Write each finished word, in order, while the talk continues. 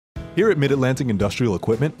Here at Mid-Atlantic Industrial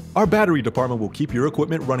Equipment, our battery department will keep your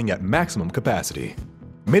equipment running at maximum capacity.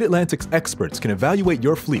 Mid-Atlantic's experts can evaluate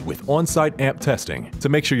your fleet with on-site amp testing to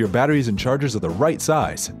make sure your batteries and chargers are the right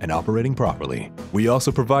size and operating properly. We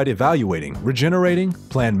also provide evaluating, regenerating,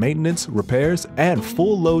 planned maintenance, repairs, and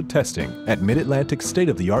full load testing at Mid-Atlantic's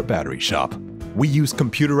state-of-the-art battery shop. We use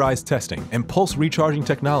computerized testing and pulse recharging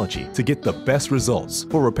technology to get the best results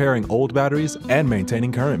for repairing old batteries and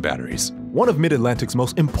maintaining current batteries. One of Mid-Atlantic's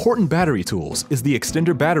most important battery tools is the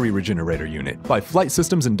Extender Battery Regenerator Unit by Flight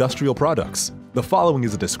Systems Industrial Products. The following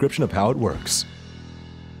is a description of how it works.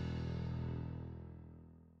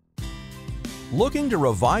 Looking to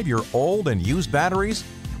revive your old and used batteries?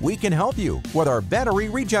 We can help you with our Battery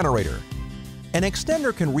Regenerator. An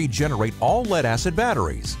extender can regenerate all lead-acid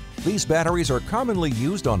batteries. These batteries are commonly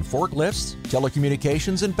used on forklifts,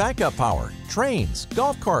 telecommunications and backup power, trains,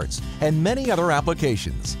 golf carts, and many other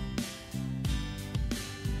applications.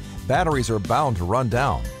 Batteries are bound to run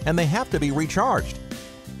down, and they have to be recharged.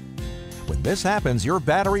 When this happens, your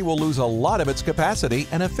battery will lose a lot of its capacity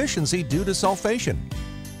and efficiency due to sulfation,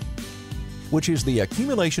 which is the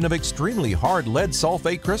accumulation of extremely hard lead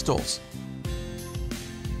sulfate crystals.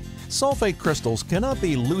 Sulfate crystals cannot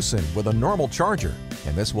be loosened with a normal charger,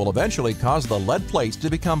 and this will eventually cause the lead plates to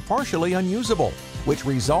become partially unusable, which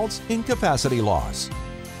results in capacity loss.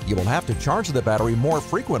 You will have to charge the battery more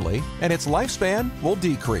frequently, and its lifespan will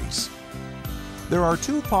decrease. There are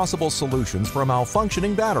two possible solutions for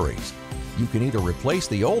malfunctioning batteries. You can either replace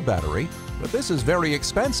the old battery, but this is very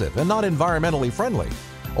expensive and not environmentally friendly,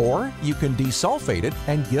 or you can desulfate it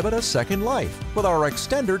and give it a second life with our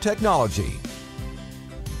extender technology.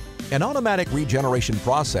 An automatic regeneration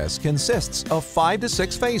process consists of 5 to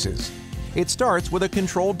 6 phases. It starts with a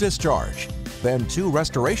controlled discharge, then 2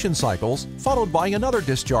 restoration cycles, followed by another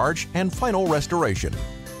discharge and final restoration.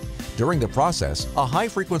 During the process, a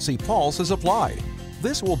high-frequency pulse is applied.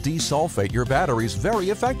 This will desulfate your batteries very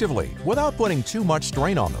effectively without putting too much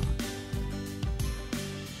strain on them.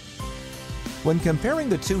 When comparing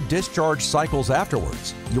the 2 discharge cycles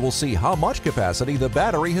afterwards, you will see how much capacity the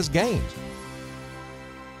battery has gained.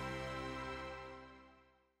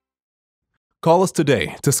 Call us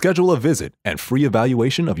today to schedule a visit and free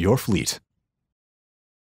evaluation of your fleet.